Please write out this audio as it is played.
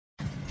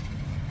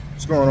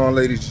What's going on,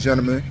 ladies and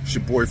gentlemen? It's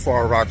your boy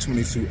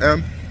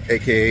FarRock22M,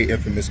 aka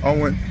Infamous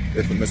Owen,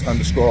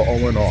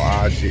 Infamous_Owen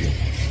on IG.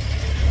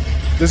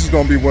 This is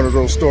gonna be one of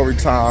those story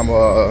time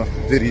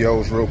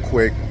videos real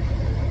quick.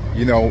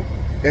 You know,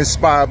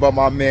 inspired by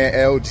my man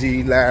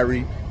LG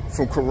Larry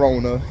from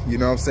Corona. You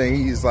know what I'm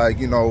saying? He's like,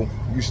 you know,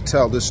 you should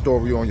tell this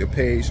story on your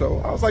page. So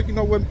I was like, you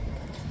know what?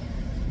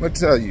 I'm gonna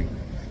tell you.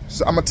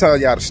 So I'm gonna tell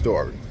y'all the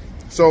story.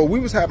 So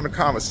we was having a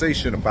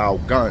conversation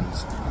about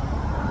guns,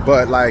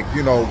 but like,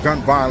 you know,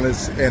 gun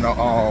violence in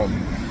a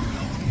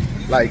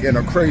like in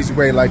a crazy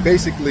way. Like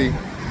basically,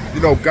 you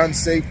know, gun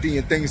safety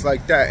and things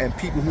like that, and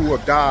people who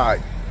have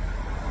died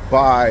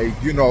by,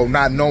 you know,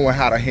 not knowing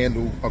how to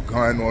handle a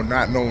gun or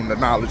not knowing the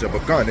knowledge of a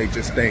gun. They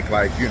just think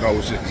like, you know,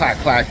 it's just clack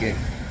clack and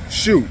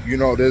shoot. You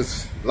know,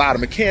 there's a lot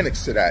of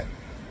mechanics to that.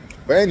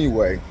 But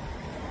anyway,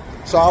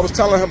 so I was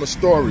telling him a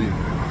story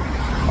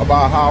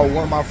about how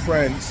one of my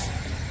friends,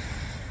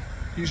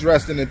 he's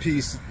resting in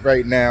peace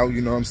right now,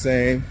 you know what I'm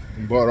saying?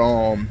 But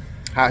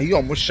how he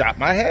almost shot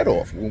my head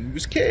off when we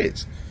was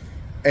kids.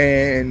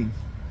 And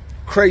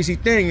crazy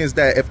thing is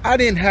that if I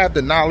didn't have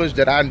the knowledge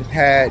that I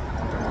had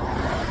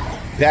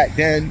back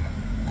then,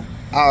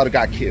 I would have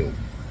got killed.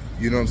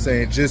 You know what I'm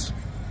saying? Just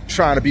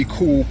trying to be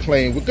cool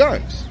playing with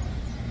guns.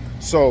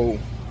 So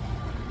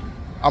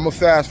I'm a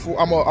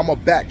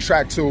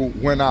backtrack to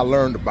when I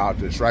learned about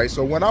this, right?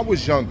 So when I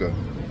was younger,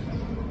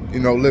 you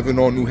know, living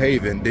on New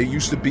Haven, there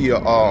used to be a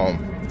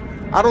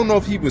I don't know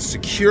if he was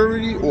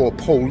security or a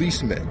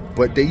policeman,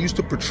 but they used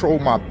to patrol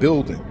my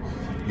building,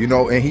 you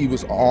know, and he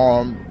was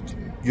armed,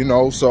 you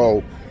know,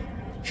 so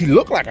he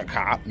looked like a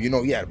cop, you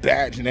know, he had a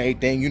badge and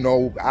everything, you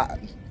know.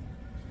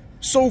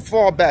 So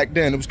far back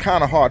then, it was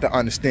kind of hard to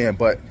understand,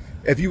 but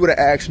if you would have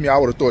asked me, I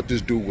would have thought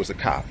this dude was a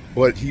cop,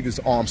 but he was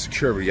armed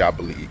security, I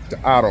believe.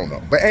 I don't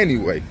know. But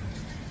anyway,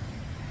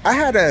 I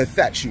had an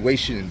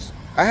infatuation.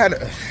 I had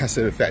an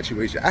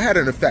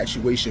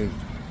infatuation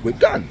with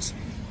guns.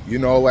 You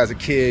know, as a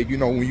kid, you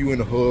know, when you in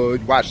the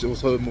hood, watch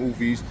those hood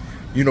movies,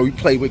 you know, you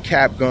play with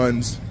cap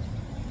guns,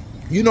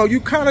 you know,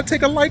 you kind of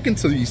take a liking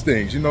to these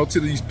things, you know,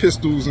 to these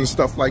pistols and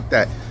stuff like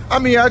that. I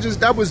mean,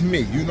 that was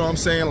me, you know what I'm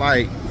saying?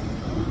 Like,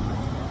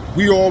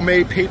 we all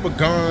made paper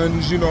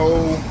guns, you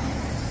know,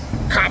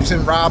 cops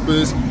and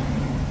robbers.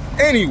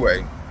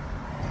 Anyway,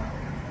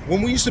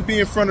 when we used to be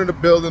in front of the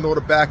building or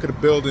the back of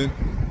the building,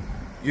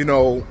 you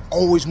know,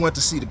 always wanted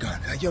to see the gun.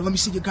 Like, yo, let me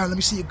see your gun, let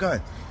me see your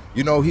gun.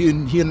 You know,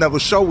 he'll never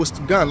show us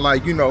the gun.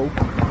 Like, you know,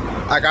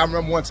 like I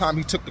remember one time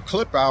he took the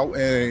clip out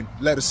and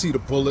let us see the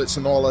bullets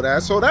and all of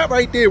that. So that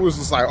right there was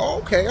just like,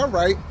 oh, okay, all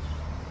right.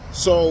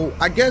 So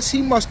I guess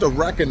he must have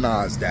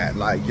recognized that.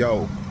 Like,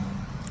 yo,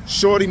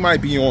 shorty might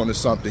be on to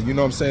something. You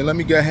know what I'm saying? Let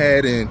me go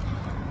ahead and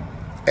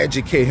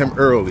educate him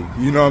early.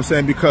 You know what I'm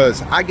saying?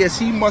 Because I guess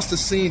he must have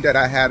seen that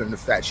I had an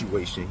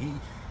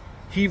infatuation.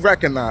 He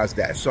recognized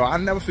that. So I'll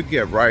never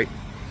forget, right?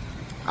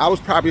 I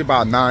was probably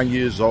about 9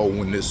 years old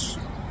when this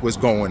was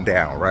going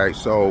down, right?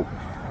 So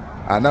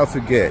I'll never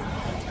forget,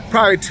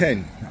 probably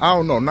 10, I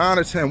don't know, 9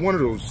 or 10, one of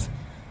those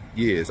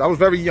years. I was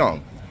very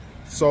young.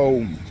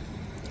 So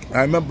I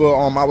remember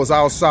I was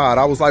outside.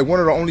 I was like one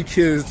of the only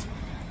kids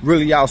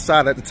really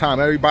outside at the time.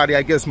 Everybody,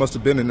 I guess, must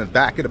have been in the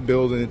back of the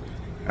building,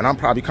 and I'm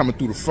probably coming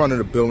through the front of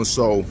the building.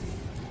 So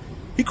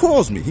he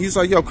calls me. He's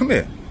like, yo, come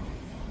here.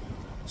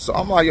 So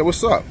I'm like, yo,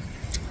 what's up?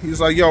 He's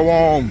like, yo,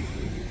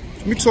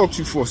 let me talk to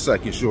you for a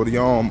second, shorty.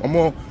 I'm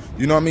on,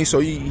 you know what I mean? So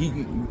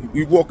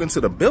we walk into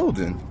the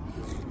building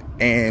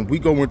and we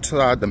go into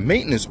the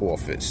maintenance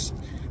office.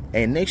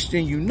 And next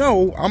thing you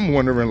know, I'm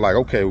wondering like,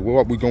 okay, what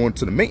are we going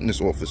to the maintenance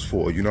office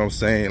for? You know what I'm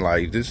saying?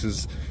 Like, this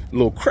is a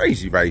little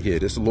crazy right here.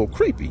 This is a little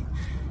creepy.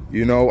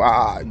 You know,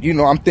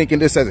 I'm thinking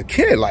this as a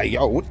kid, like,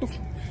 yo, what the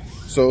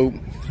So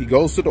he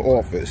goes to the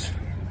office.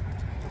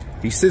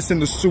 He sits in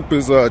the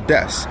super's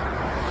desk.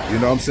 You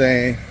know what I'm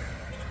saying?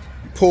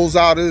 He pulls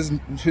out his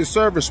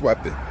service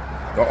weapon.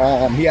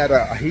 He had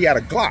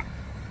a Glock,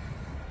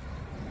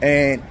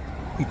 and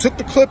he took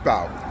the clip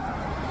out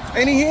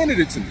and he handed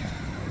it to me.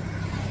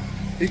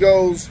 He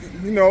goes,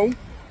 you know,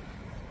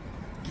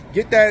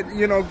 get that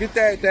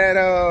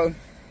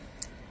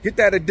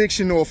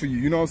addiction off of you.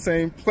 You know what I'm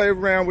saying? Play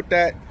around with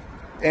that,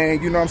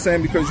 and you know what I'm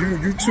saying, because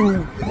you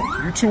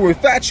too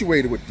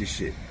infatuated with this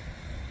shit.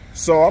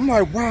 So I'm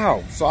like,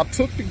 wow. So I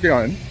took the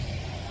gun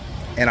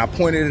and I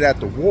pointed it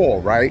at the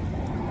wall, right?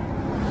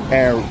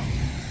 And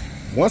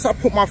once I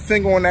put my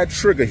finger on that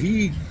trigger,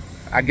 he,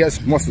 I guess,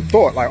 must have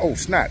thought like, oh,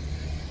 snap.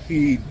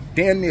 He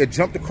damn near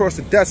jumped across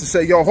the desk and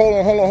said, yo, hold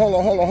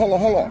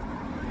on.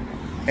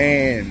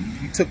 And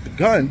he took the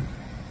gun,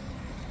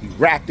 he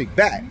wrapped it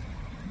back,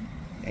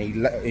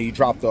 and he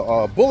dropped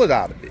a bullet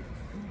out of it.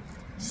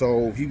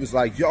 So he was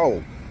like,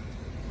 yo,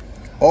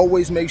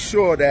 always make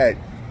sure that,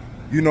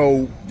 you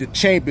know, the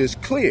chamber is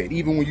cleared.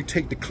 Even when you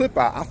take the clip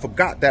out, I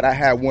forgot that I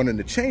had one in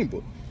the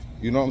chamber.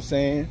 You know what I'm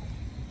saying?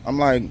 I'm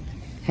like,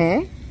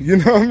 huh? You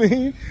know what I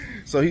mean?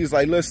 So he's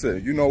like,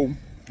 listen, you know,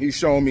 he's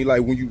showing me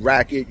like when you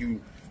rack it,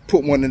 you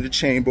put one in the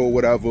chamber or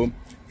whatever.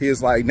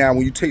 He's like, now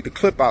when you take the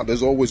clip out,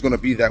 there's always going to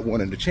be that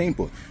one in the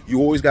chamber. You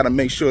always got to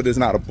make sure there's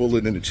not a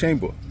bullet in the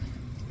chamber.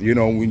 You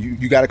know, when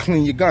you got to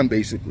clean your gun,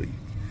 basically.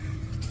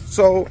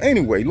 So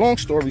anyway, long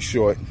story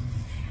short,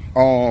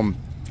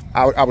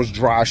 I was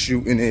dry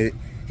shooting it.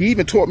 He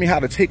even taught me how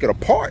to take it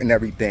apart and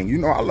everything. You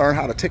know, I learned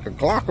how to take a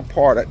Glock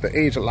apart at the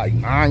age of like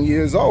 9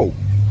 years old.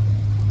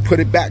 Put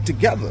it back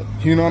together.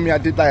 You know what I mean? I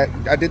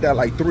did that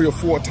like 3 or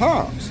 4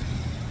 times.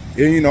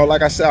 And, you know,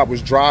 like I said, I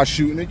was dry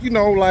shooting it. You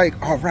know,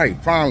 like, all right,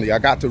 finally, I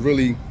got to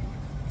really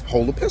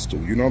hold a pistol.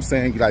 You know what I'm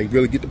saying? Like,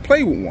 really get to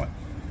play with one.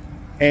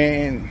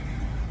 And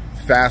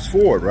fast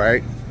forward,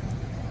 right?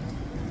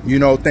 You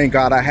know, thank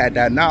God I had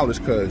that knowledge,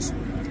 because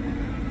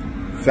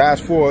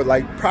fast forward,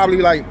 like, probably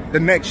like the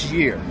next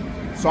year.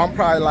 So I'm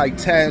probably like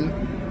 10,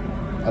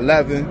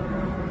 11.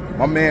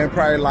 My man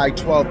probably like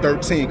 12,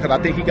 13, because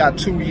I think he got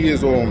 2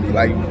 years on me.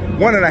 Like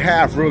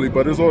 1.5 really,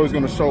 but it's always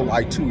going to show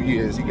like 2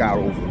 years he got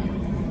over me.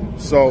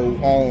 So,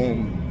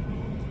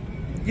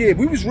 yeah,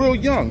 we was real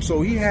young.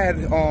 So he had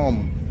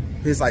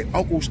his like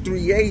uncle's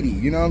 380,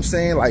 you know what I'm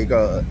saying? Like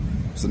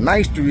it's a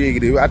nice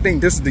 380. I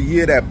think this is the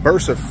year that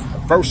Bersa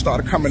first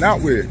started coming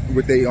out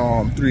with they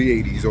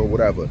 380s or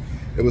whatever.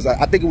 It was,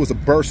 I think it was a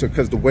Bersa,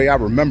 because the way I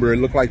remember it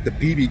looked like the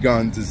BB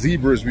guns, the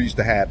Zebras we used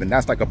to have, and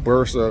that's like a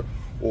Bersa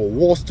or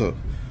Walther,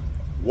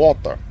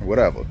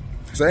 whatever.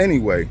 So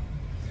anyway,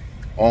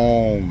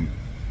 so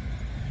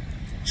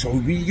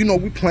we, you know,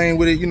 we playing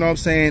with it, you know what I'm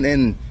saying?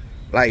 And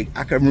like,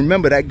 I can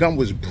remember that gun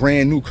was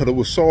brand new, because it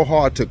was so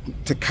hard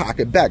to cock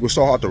it back. It was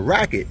so hard to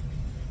rack it.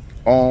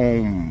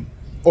 Or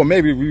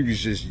maybe we was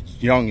just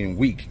young and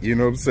weak, you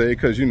know what I'm saying?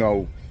 Because, you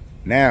know,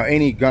 now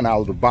any gun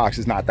out of the box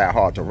is not that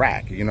hard to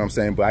rack, you know what I'm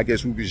saying? But I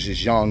guess we was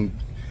just young.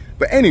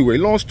 But anyway,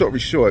 long story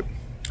short,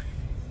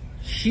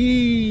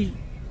 he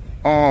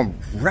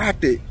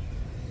racked it,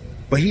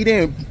 but he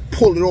didn't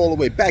pull it all the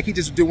way back. He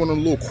just did one of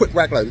the little quick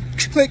rack, like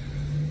click,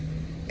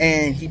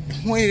 and he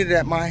pointed it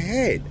at my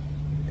head.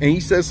 And he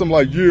said something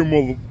like, yeah,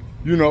 mother,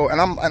 you know, and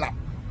I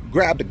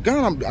grabbed the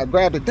gun, I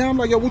grabbed it down, I'm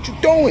like, yo, what you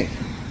doing?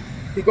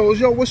 He goes,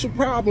 yo, what's your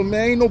problem,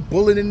 man? Ain't no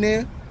bullet in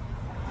there.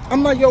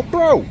 I'm like, yo,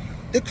 bro,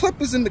 the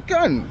clip is in the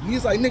gun.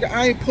 He's like, nigga,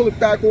 I ain't pull it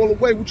back all the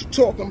way. What you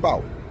talking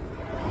about?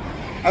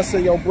 I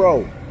say, yo,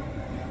 bro,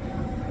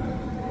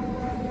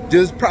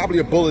 there's probably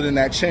a bullet in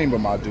that chamber,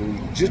 my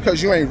dude. Just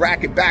because you ain't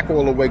rack it back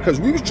all the way. Because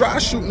we was dry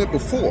shooting it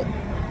before.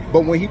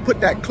 But when he put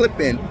that clip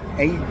in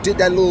and he did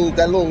that little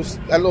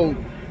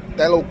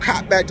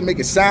cop back to make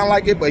it sound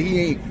like it, but he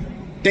ain't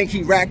think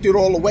he racked it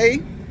all the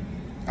way.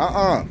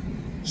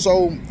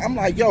 So I'm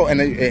like, yo,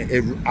 and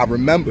I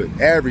remembered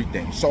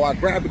everything. So I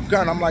grabbed the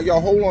gun. I'm like, yo,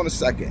 hold on a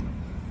second.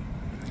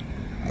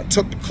 I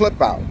took the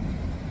clip out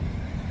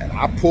and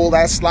I pulled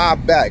that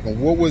slide back. And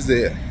what was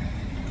there?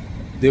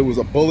 There was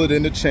a bullet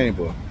in the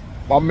chamber.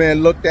 My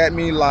man looked at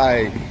me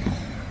like,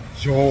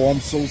 yo, I'm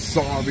so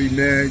sorry,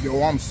 man.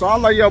 Yo, I'm sorry.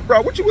 I'm like, yo,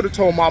 bro, what you would have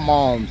told my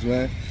moms,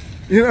 man?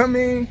 You know what I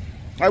mean?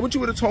 Like, what you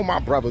would have told my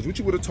brothers? What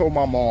you would have told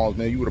my moms,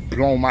 man? You would have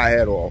blown my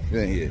head off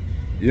in here.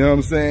 You know what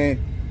I'm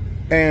saying?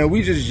 And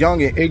we just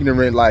young and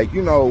ignorant, like,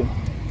 you know,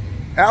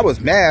 I was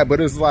mad,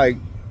 but it's like,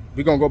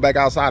 we're going to go back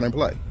outside and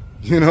play.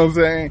 You know what I'm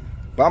saying?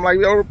 But I'm like,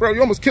 yo, bro,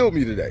 you almost killed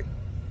me today.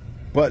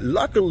 But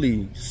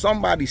luckily,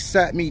 somebody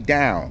sat me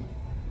down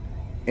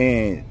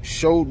and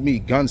showed me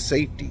gun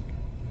safety.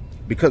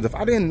 Because if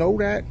I didn't know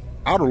that,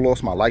 I would have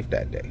lost my life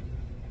that day.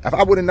 If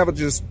I would have never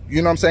just,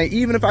 you know what I'm saying?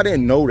 Even if I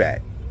didn't know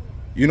that,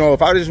 you know,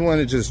 if I just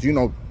wanted to just, you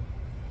know,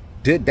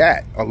 did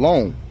that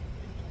alone,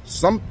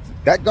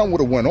 that gun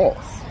would have went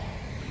off.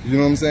 You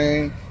know what I'm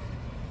saying?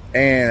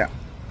 And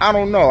I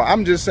don't know.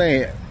 I'm just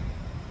saying,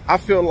 I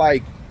feel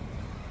like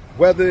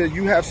whether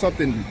you have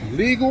something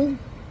legal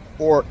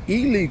or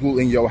illegal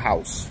in your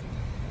house,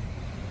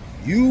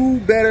 you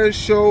better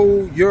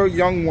show your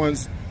young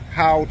ones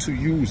how to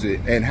use it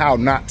and how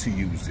not to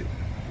use it.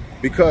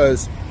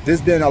 Because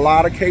there's been a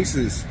lot of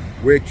cases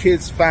where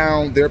kids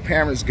found their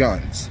parents'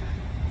 guns,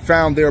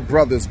 found their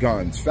brothers'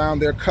 guns,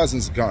 found their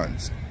cousins'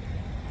 guns,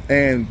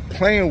 and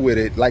playing with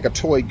it like a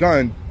toy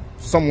gun,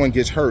 someone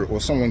gets hurt or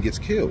someone gets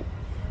killed.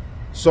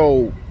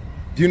 So,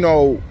 you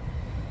know,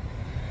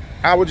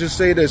 I would just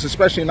say this,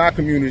 especially in our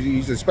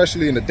communities,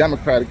 especially in the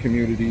Democratic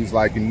communities,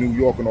 like in New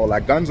York and all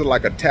that, guns are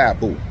like a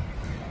taboo,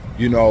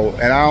 you know,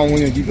 and I don't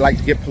really like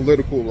to get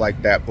political like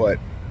that, but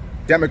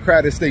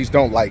Democratic states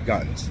don't like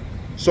guns.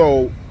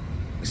 So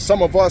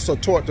some of us are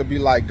taught to be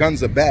like,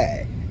 guns are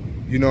bad,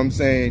 you know what I'm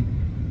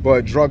saying?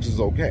 But drugs is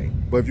okay.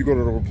 But if you go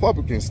to the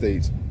Republican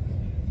states,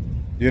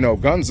 you know,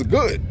 guns are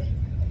good,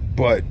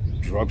 but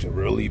drugs are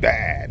really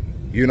bad.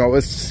 You know,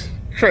 it's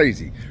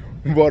crazy.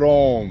 But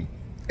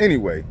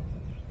anyway,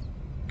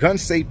 gun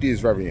safety is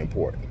very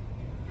important.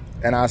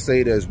 And I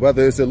say this,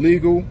 whether it's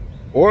illegal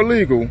or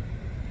legal,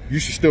 you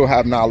should still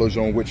have knowledge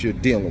on what you're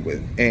dealing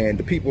with. And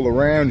the people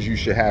around you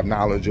should have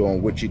knowledge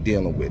on what you're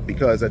dealing with.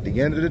 Because at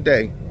the end of the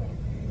day,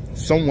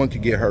 someone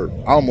could get hurt.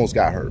 I almost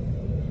got hurt.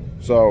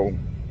 So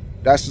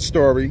that's the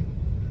story.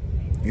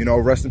 You know,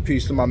 rest in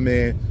peace to my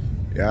man.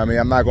 Yeah, I mean,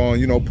 I'm not going to,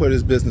 you know, put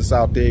his business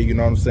out there, you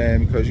know what I'm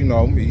saying? Because, you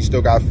know, he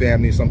still got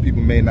family. Some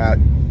people may not.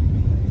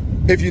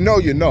 If you know,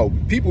 you know.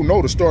 People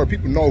know the story.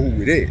 People know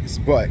who it is.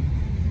 But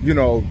you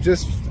know,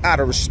 just out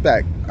of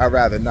respect, I'd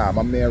rather not.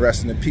 My man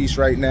resting in peace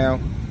right now,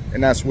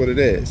 and that's what it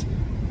is.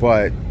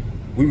 But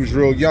we was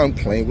real young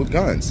playing with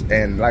guns.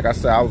 And like I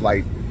said, I was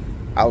like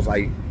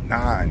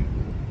 9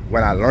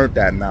 when I learned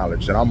that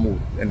knowledge. And I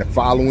moved in the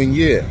following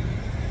year,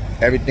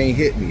 everything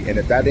hit me. And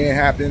if that didn't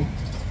happen,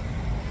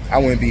 I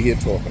wouldn't be here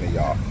talking to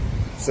y'all.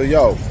 So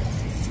yo,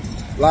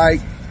 like,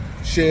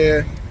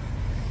 share,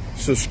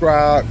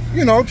 subscribe,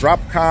 you know, drop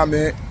a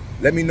comment.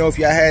 Let me know if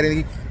y'all had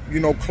any, you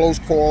know, close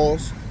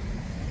calls,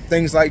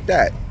 things like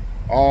that.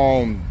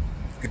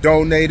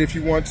 Donate if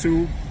you want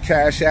to.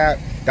 Cash App,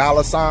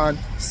 $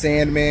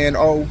 Sandman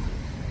O.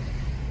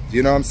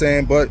 You know what I'm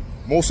saying? But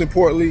most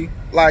importantly,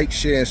 like,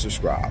 share, and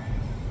subscribe.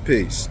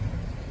 Peace.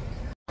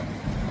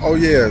 Oh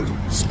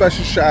yeah,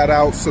 special shout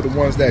outs to the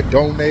ones that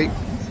donate,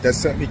 that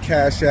sent me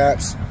Cash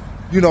Apps,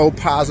 you know,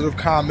 positive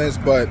comments,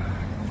 but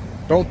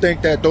don't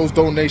think that those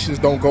donations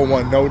don't go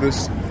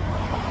unnoticed.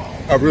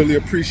 I really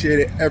appreciate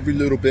it. Every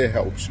little bit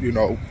helps, you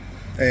know.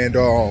 And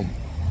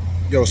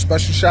yo,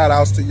 special shout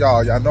outs to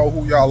y'all. Y'all know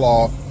who y'all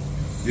are.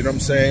 You know what I'm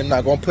saying? I'm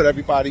not gonna put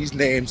everybody's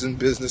names and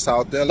business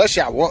out there unless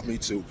y'all want me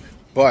to.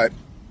 But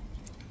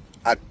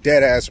I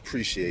dead ass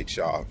appreciate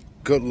y'all.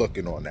 Good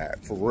looking on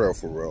that. For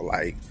real,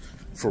 like,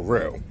 for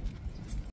real.